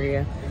pool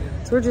area.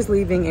 So we're just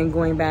leaving and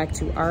going back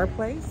to our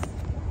place.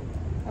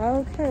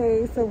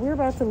 Okay, so we're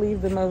about to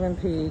leave the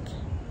Movenpick.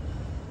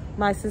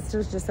 My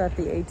sister's just at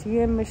the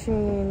ATM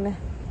machine.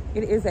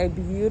 It is a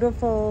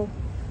beautiful,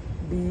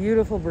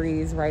 beautiful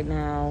breeze right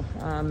now.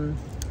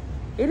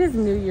 It is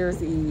New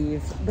Year's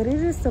Eve, but it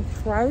is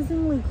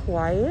surprisingly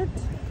quiet.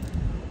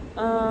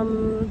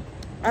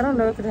 I don't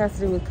know if it has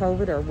to do with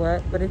COVID or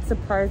what, but it's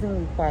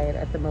surprisingly quiet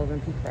at the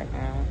Movenpick right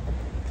now.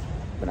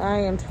 But I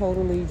am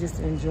totally just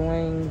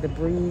enjoying the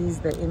breeze,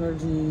 the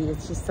energy.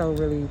 It's just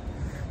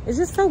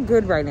so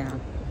good right now.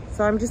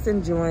 So I'm just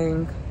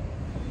enjoying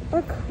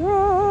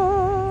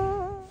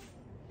Accra.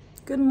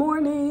 Good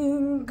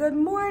morning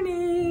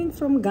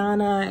from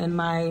Ghana and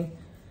my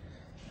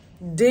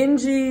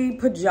dingy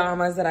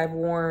pajamas that I've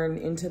worn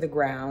into the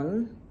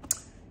ground.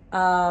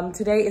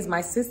 Today is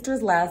my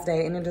sister's last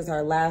day, and it is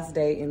our last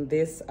day in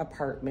this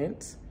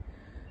apartment.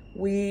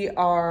 We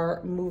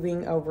are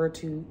moving over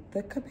to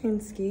the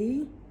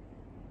Kempinski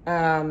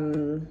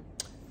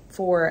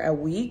for a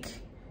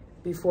week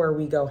before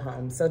we go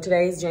home. So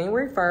today is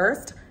January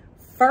 1st,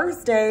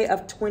 first day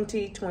of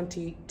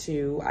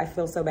 2022. I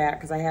feel so bad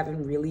because I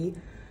haven't really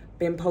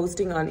been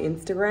posting on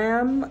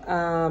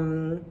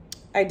Instagram.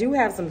 I do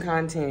have some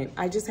content.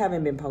 I just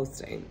haven't been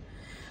posting.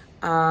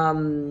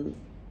 But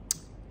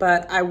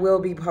I will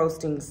be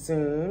posting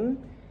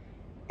soon.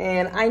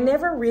 And I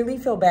never really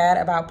feel bad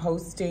about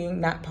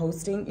not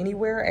posting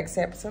anywhere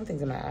except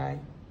something's in my eye.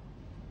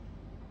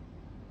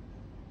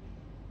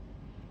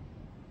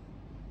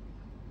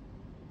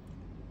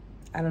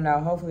 I don't know,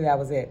 hopefully that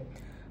was it.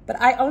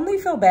 But I only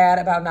feel bad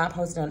about not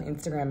posting on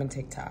Instagram and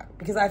TikTok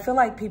because I feel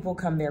like people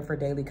come there for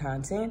daily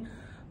content,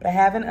 but I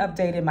haven't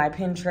updated my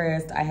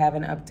Pinterest. I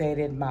haven't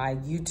updated my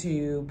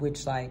YouTube,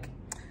 which like,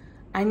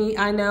 I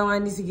know I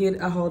need to get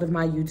a hold of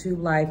my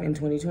YouTube life in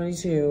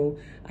 2022.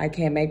 I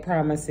can't make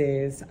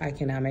promises. I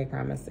cannot make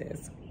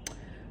promises.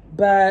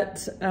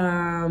 But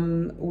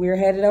we're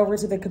headed over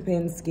to the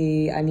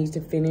Kempinski. I need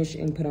to finish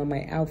and put on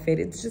my outfit.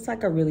 It's just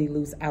like a really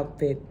loose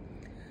outfit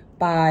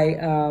by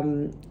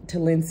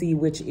Kempinski,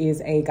 which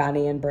is a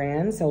Ghanaian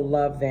brand, so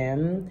love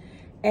them.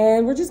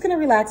 And we're just gonna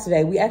relax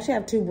today. We actually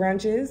have 2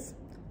 brunches.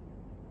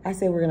 I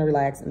say we're gonna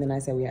relax, and then I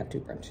say we have 2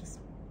 brunches.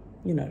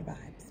 You know the vibes.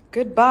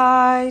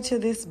 Goodbye to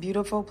this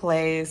beautiful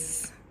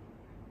place.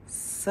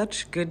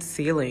 Such good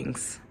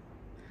ceilings.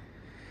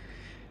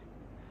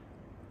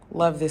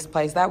 Love this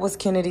place. That was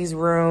Kennedy's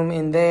room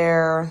in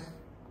there.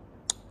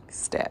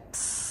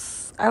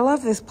 Steps. I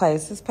love this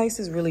place. This place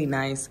is really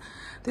nice.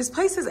 This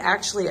place is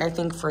actually, I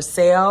think, for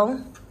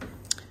sale.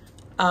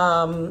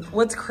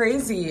 What's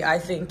crazy, I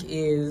think,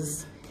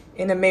 is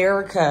in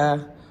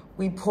America,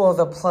 we pull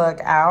the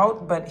plug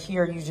out, but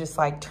here you just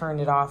like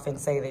turn it off and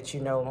say that you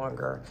no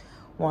longer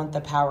want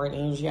the power and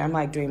energy. I'm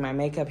like doing my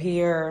makeup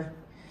here.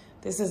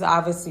 This is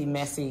obviously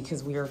messy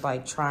because we are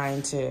like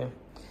trying to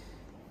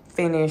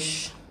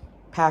finish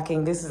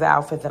packing. This is the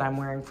outfit that I'm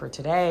wearing for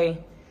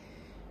today.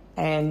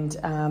 And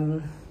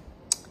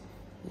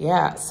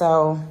yeah,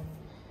 so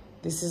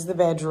this is the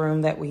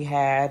bedroom that we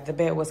had. The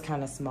bed was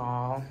kind of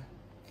small,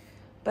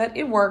 but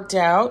it worked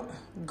out.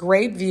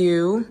 Great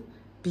view,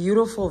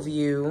 beautiful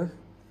view.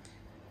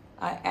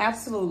 I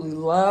absolutely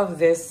love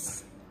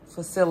this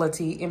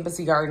facility,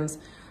 Embassy Gardens.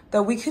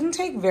 Though we couldn't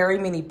take very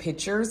many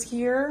pictures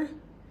here,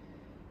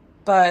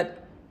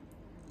 but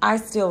I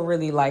still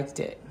really liked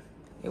it.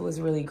 It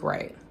was really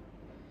great.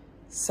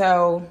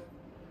 So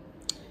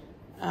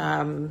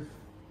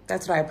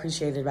that's what I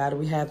appreciated about it.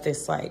 We have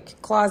this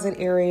like closet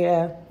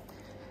area,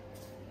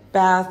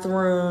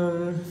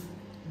 bathroom,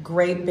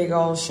 great big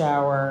old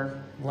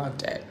shower.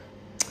 Loved it.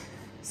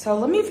 So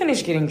let me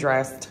finish getting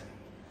dressed.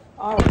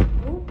 Oh,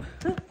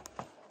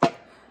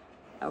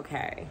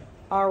 okay.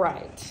 All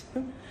right.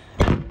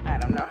 I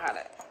don't know how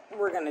to,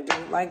 we're gonna do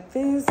it like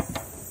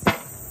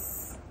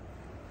this.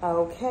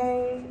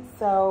 Okay,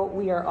 so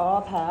we are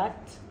all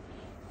packed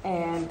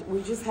and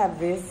we just have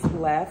this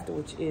left,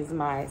 which is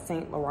my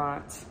Saint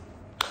Laurent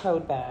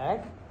tote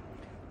bag.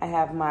 I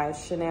have my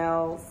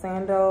Chanel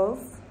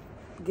sandals.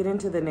 Get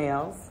into the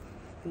nails.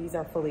 These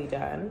are fully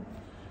done.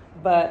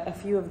 But a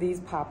few of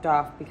these popped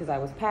off because I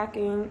was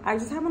packing. I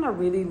just have on a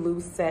really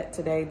loose set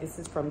today. This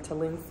is from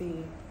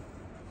Kempinski.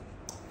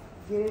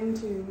 Get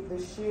into the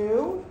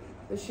shoe.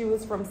 The shoe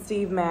is from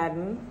Steve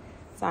Madden,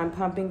 so I'm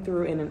pumping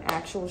through in an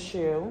actual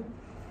shoe.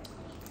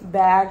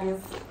 Bag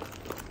is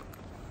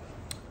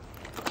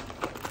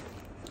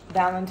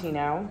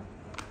Valentino.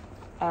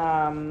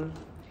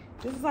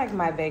 This is like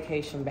my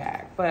vacation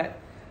bag, but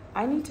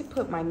I need to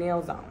put my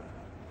nails on.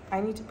 I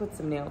need to put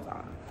some nails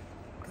on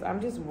because I'm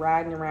just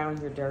riding around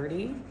here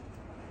dirty,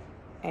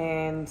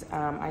 and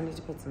I need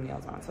to put some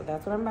nails on. So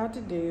that's what I'm about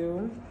to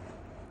do.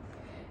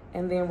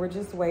 And then we're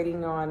just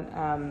waiting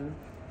on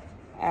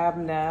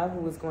Abna,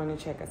 who is going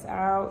to check us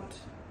out.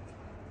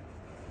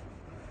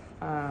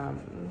 I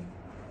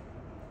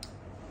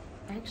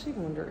actually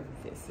wonder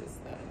if this is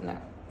no,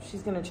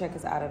 she's gonna check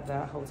us out of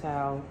the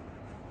hotel.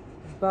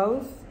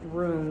 Both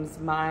rooms,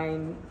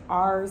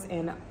 ours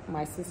and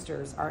my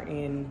sister's, are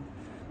in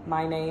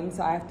my name,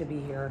 so I have to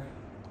be here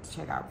to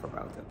check out for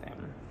both of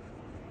them.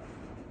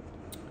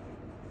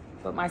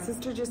 But my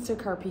sister just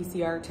took her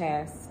PCR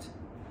test.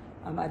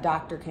 A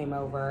doctor came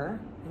over,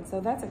 and so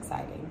that's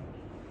exciting.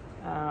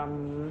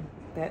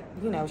 That,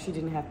 you know, she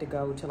didn't have to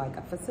go to like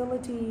a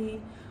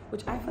facility,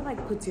 which I feel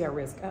like puts you at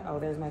risk. Uh-oh,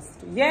 there's my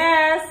sister.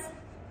 Yes!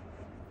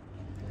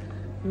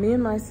 Me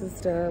and my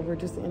sister, we're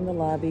just in the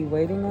lobby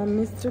waiting on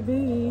Mr. B.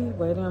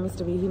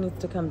 He needs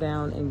to come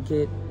down and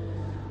get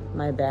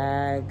my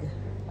bag.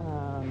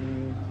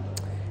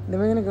 Then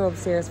we're gonna go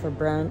upstairs for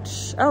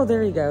brunch. Oh,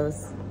 there he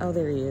goes. Oh,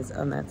 there he is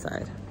on that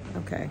side.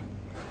 Okay.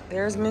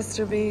 There's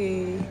Mr.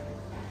 B.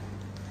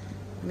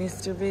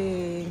 Mr.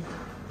 B.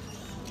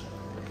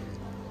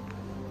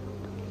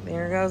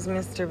 There goes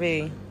Mr.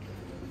 B.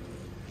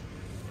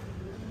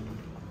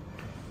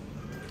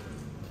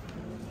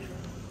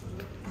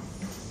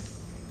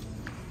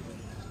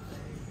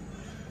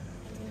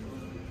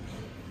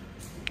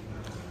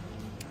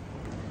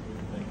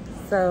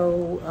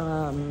 So,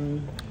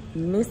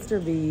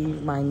 Mr. B,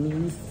 my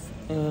niece,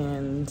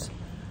 and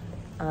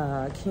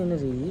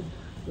Kennedy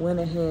went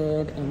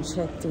ahead and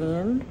checked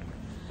in,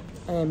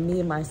 and me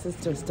and my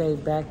sister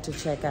stayed back to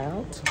check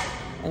out.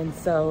 And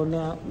so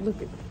now, look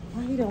at,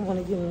 why you don't want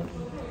to get in?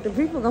 The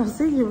people gonna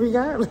see you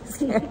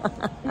regardless.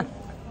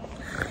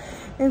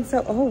 And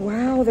so, oh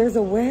wow, there's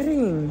a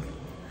wedding.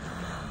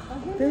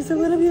 There's a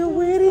little bit of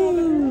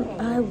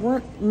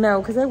wedding.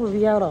 No, because they would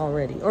be out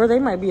already. Or they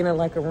might be in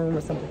like a room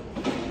or something.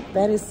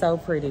 That is so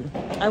pretty.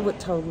 I would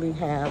totally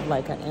have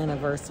like an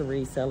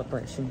anniversary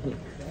celebration here.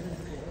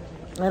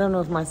 I don't know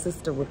if my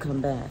sister would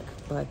come back,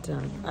 but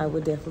I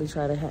would definitely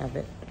try to have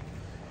it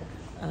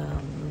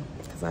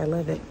because I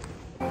love it.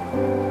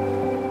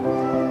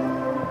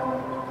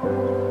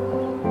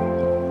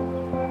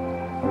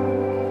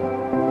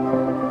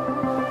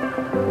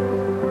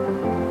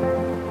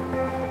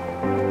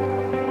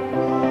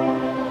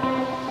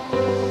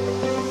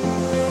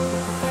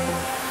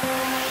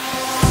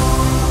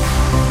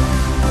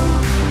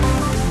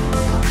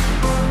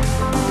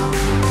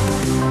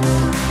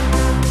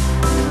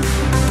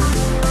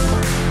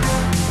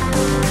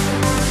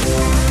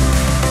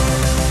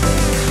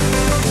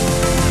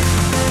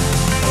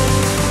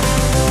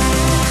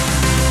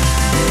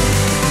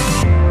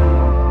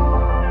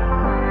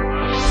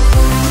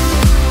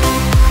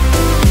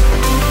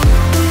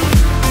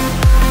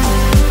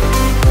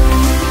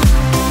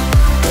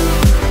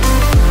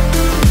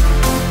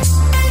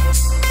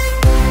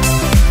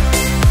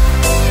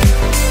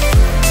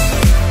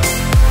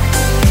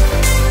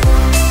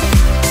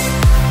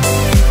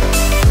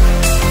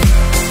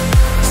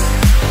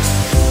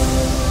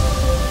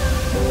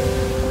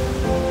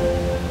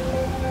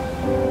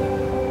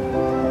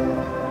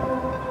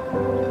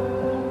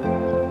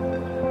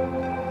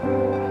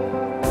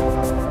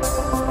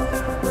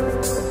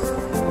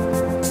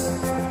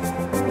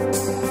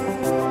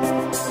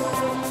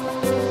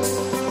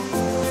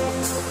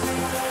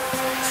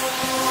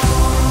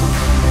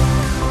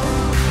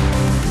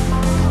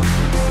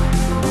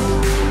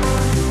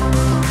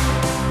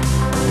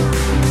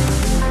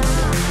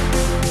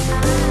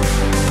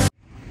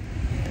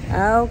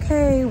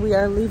 Okay, we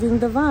are leaving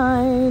the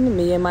Vine,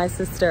 me and my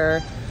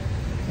sister.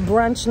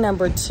 Brunch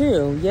number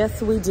 2.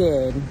 Yes, we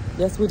did.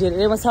 Yes, we did.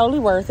 It was totally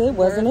worth it,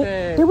 wasn't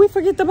it? Did we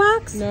forget the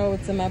box? No,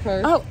 it's in my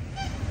purse. Oh,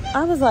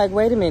 I was like,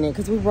 wait a minute,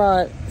 because we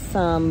brought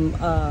some...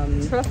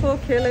 truffle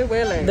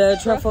kelewele. The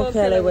truffle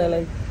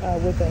kelewele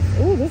with us.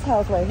 Ooh, this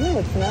house right here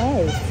looks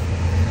nice.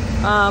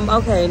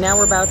 Okay, now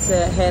we're about to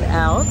head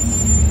out.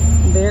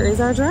 There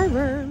is our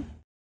driver.